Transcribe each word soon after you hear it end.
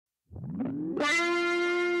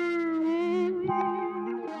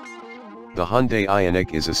The Hyundai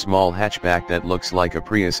Ioniq is a small hatchback that looks like a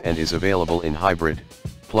Prius and is available in hybrid,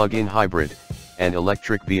 plug-in hybrid, and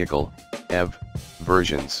electric vehicle, EV,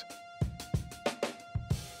 versions.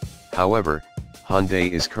 However, Hyundai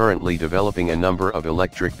is currently developing a number of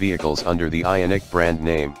electric vehicles under the Ioniq brand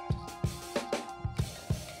name.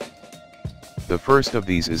 The first of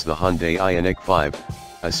these is the Hyundai Ioniq 5,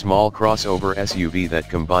 a small crossover SUV that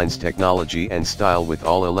combines technology and style with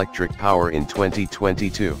all-electric power in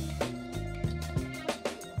 2022.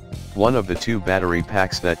 One of the two battery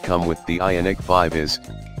packs that come with the Ioniq 5 is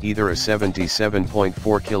either a 77.4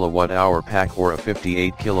 kWh pack or a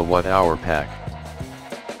 58 kWh pack.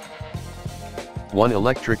 One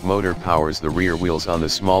electric motor powers the rear wheels on the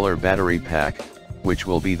smaller battery pack, which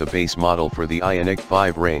will be the base model for the Ioniq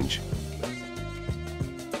 5 range.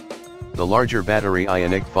 The larger battery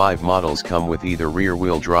Ioniq 5 models come with either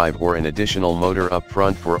rear-wheel drive or an additional motor up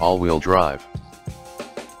front for all-wheel drive.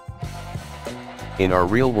 In our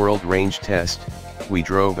real-world range test, we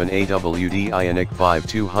drove an AWD Ioniq 5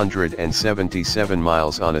 277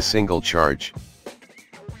 miles on a single charge.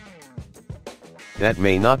 That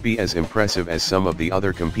may not be as impressive as some of the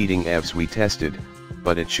other competing EVs we tested,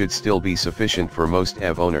 but it should still be sufficient for most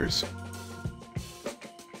EV owners.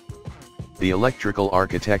 The electrical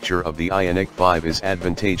architecture of the Ioniq 5 is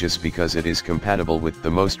advantageous because it is compatible with the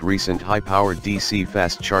most recent high-powered DC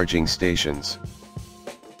fast charging stations.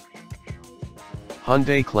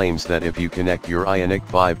 Hyundai claims that if you connect your Ioniq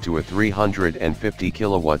 5 to a 350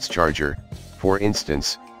 kW charger, for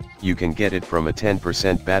instance, you can get it from a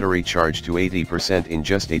 10% battery charge to 80% in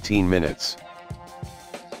just 18 minutes.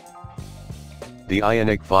 The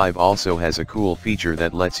Ioniq 5 also has a cool feature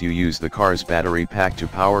that lets you use the car's battery pack to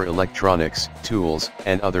power electronics, tools,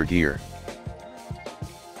 and other gear.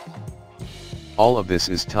 All of this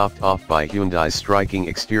is topped off by Hyundai's striking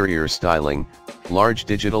exterior styling, large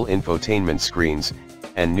digital infotainment screens,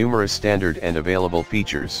 and numerous standard and available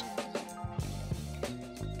features.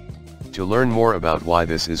 To learn more about why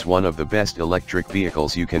this is one of the best electric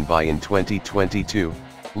vehicles you can buy in 2022,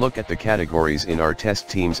 look at the categories in our test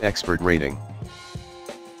team's expert rating.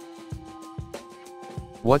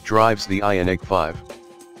 What drives the Ioniq 5?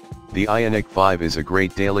 The Ioniq 5 is a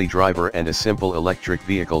great daily driver and a simple electric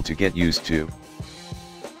vehicle to get used to.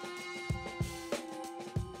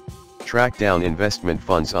 Track down investment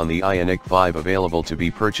funds on the Ioniq 5 available to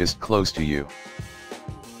be purchased close to you.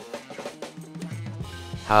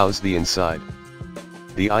 How's the inside?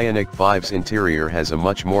 The Ioniq 5's interior has a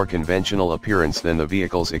much more conventional appearance than the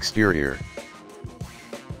vehicle's exterior.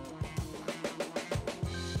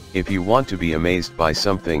 If you want to be amazed by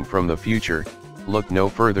something from the future, look no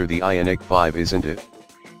further. The Ioniq 5 isn't it?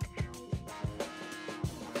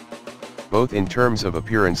 Both in terms of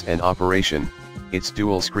appearance and operation, its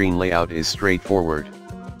dual-screen layout is straightforward.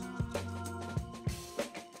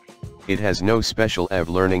 It has no special EV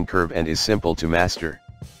learning curve and is simple to master.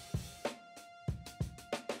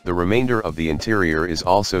 The remainder of the interior is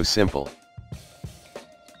also simple.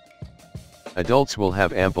 Adults will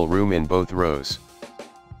have ample room in both rows.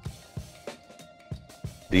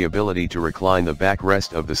 The ability to recline the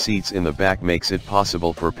backrest of the seats in the back makes it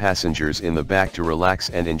possible for passengers in the back to relax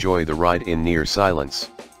and enjoy the ride in near silence.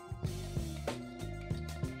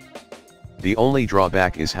 The only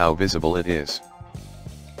drawback is how visible it is.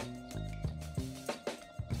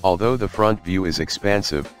 Although the front view is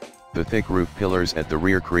expansive, the thick roof pillars at the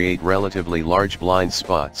rear create relatively large blind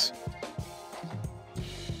spots.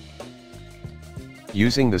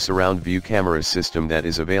 Using the surround view camera system that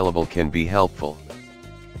is available can be helpful.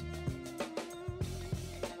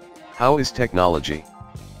 How is technology?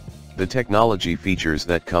 The technology features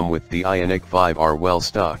that come with the Ioniq 5 are well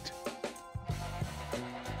stocked.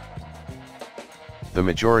 The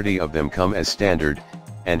majority of them come as standard,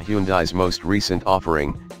 and Hyundai's most recent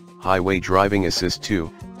offering, Highway Driving Assist 2,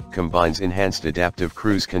 combines enhanced adaptive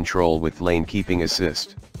cruise control with lane keeping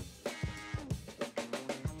assist.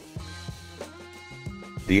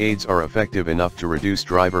 The aids are effective enough to reduce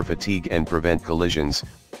driver fatigue and prevent collisions,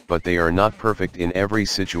 but they are not perfect in every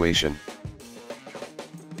situation.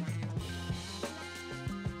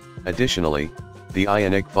 Additionally, the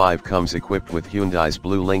Ioniq 5 comes equipped with Hyundai's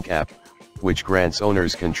Blue Link app, which grants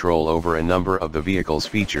owners control over a number of the vehicle's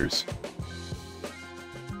features.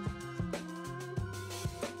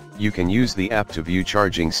 You can use the app to view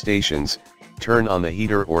charging stations, turn on the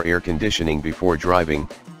heater or air conditioning before driving,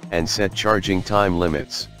 and set charging time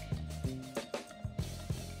limits.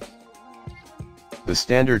 The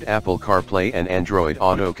standard Apple CarPlay and Android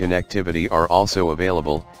Auto connectivity are also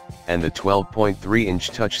available, and the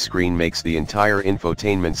 12.3-inch touchscreen makes the entire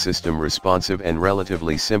infotainment system responsive and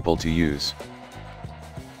relatively simple to use.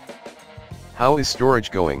 How is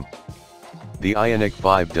storage going? The Ioniq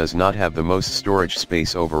 5 does not have the most storage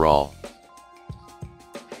space overall.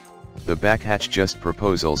 The back hatch just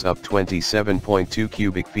proposes up 27.2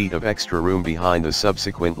 cubic feet of extra room behind the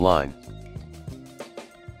subsequent line.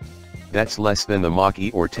 That's less than the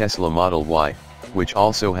Mach-E or Tesla Model Y, which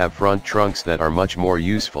also have front trunks that are much more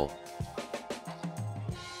useful.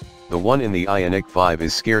 The one in the Ioniq 5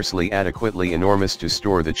 is scarcely adequately enormous to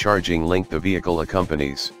store the charging link the vehicle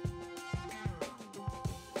accompanies.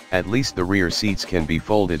 At least the rear seats can be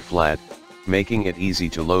folded flat, making it easy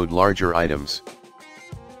to load larger items.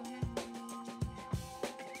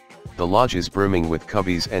 The lodge is brimming with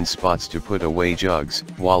cubbies and spots to put away jugs,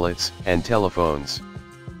 wallets, and telephones.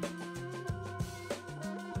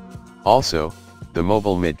 Also, the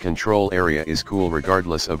mobile mid-control area is cool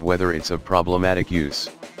regardless of whether it's of problematic use.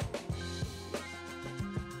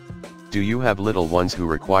 Do you have little ones who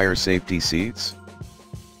require safety seats?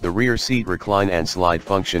 The rear seat recline and slide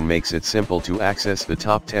function makes it simple to access the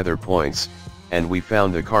top tether points, and we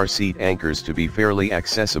found the car seat anchors to be fairly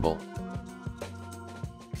accessible.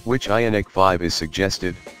 Which Ioniq 5 is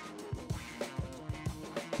suggested?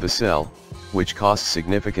 The Cell, which costs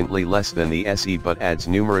significantly less than the SE but adds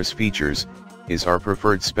numerous features, is our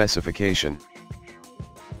preferred specification.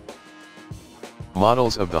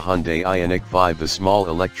 Models of the Hyundai Ioniq 5. The small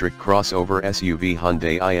electric crossover SUV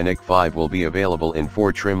Hyundai Ioniq 5 will be available in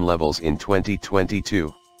 4 trim levels in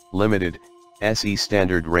 2022, Limited, SE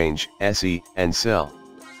Standard Range, SE, and Cell.